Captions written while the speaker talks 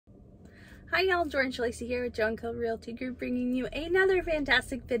Hi y'all, Schilleci here with Joe & Co Realty Group, bringing you another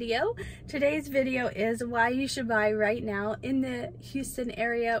fantastic video. Today's video is why you should buy right now in the Houston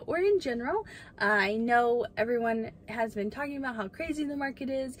area or in general. I know everyone has been talking about how crazy the market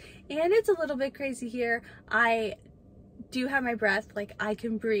is, and it's a little bit crazy here. I do have my breath, like I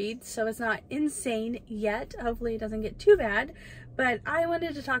can breathe, so it's not insane yet. Hopefully it doesn't get too bad, but I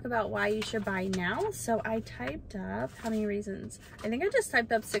wanted to talk about why you should buy now. So I typed up, how many reasons? I think I just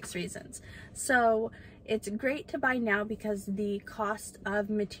typed up 6 reasons. So it's great to buy now because the cost of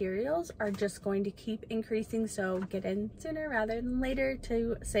materials are just going to keep increasing, so get in sooner rather than later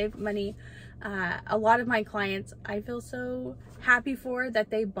to save money. A lot of my clients, I feel so happy for that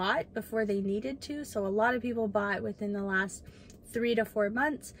they bought before they needed to. So a lot of people bought within the last 3 to 4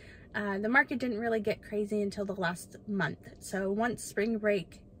 months. The market didn't really get crazy until the last month. So once spring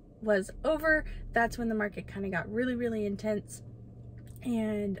break was over, that's when the market kind of got really intense.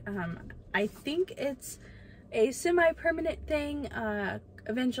 And I think it's a semi-permanent thing.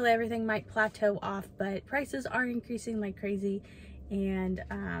 Eventually everything might plateau off, but prices are increasing like crazy. And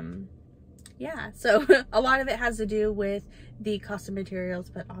yeah, so a lot of it has to do with the cost of materials,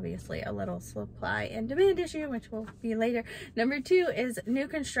 but obviously a little supply and demand issue, which will be later. Number 2 is new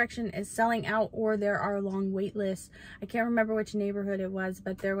construction is selling out, or there are long wait lists. I can't remember which neighborhood it was,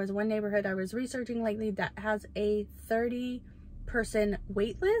 but there was one neighborhood I was researching lately that has a 30-person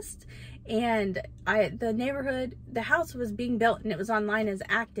wait list, and the neighborhood, the house was being built and it was online as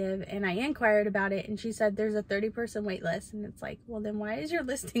active, and I inquired about it and she said there's a 30-person wait list, and it's like, well then why is your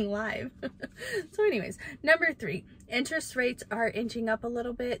listing live? So anyways, number 3, interest rates are inching up a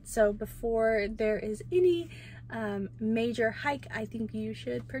little bit, so before there is any major hike, I think you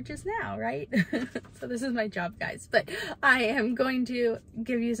should purchase now, right? So this is my job, guys, but I am going to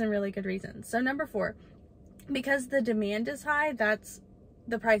give you some really good reasons. So number 4, because the demand is high,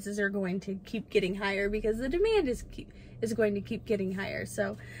 the prices are going to keep getting higher because the demand is going to keep getting higher.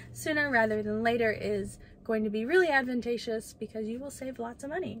 So sooner rather than later is going to be really advantageous because you will save lots of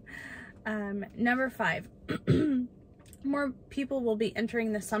money. Number 5, more people will be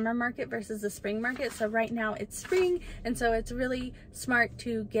entering the summer market versus the spring market. So right now it's spring, and so it's really smart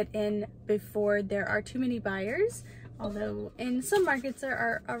to get in before there are too many buyers. Although in some markets there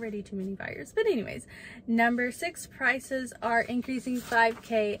are already too many buyers. But anyways, number 6, prices are increasing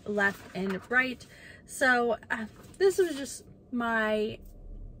 $5K left and right. So this was just my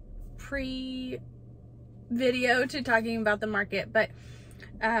pre-video to talking about the market. But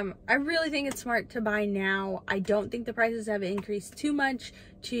I really think it's smart to buy now. I don't think the prices have increased too much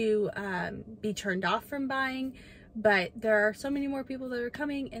to be turned off from buying. But there are so many more people that are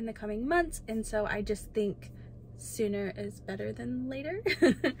coming in the coming months. And so I just think sooner is better than later.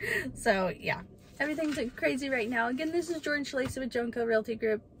 So yeah, everything's crazy right now. Again, this is Schilleci with Joe & Co Realty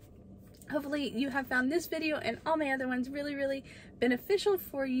Group. Hopefully you have found this video and all my other ones really beneficial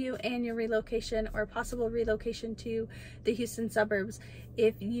for you and your relocation or possible relocation to the Houston suburbs.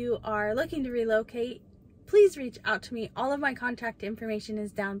 If you are looking to relocate, please reach out to me. All of my contact information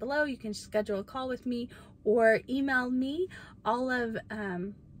is down below. You can schedule a call with me or email me.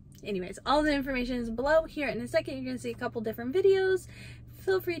 Anyways, all the information is below. Here in a second, you're going to see a couple different videos.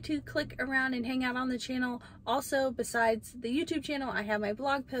 Feel free to click around and hang out on the channel. Also, besides the YouTube channel, I have my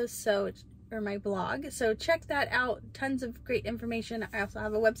blog posts, or my blog. So check that out. Tons of great information. I also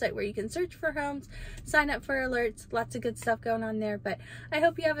have a website where you can search for homes, sign up for alerts, lots of good stuff going on there. But I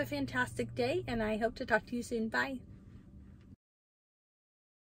hope you have a fantastic day, and I hope to talk to you soon. Bye.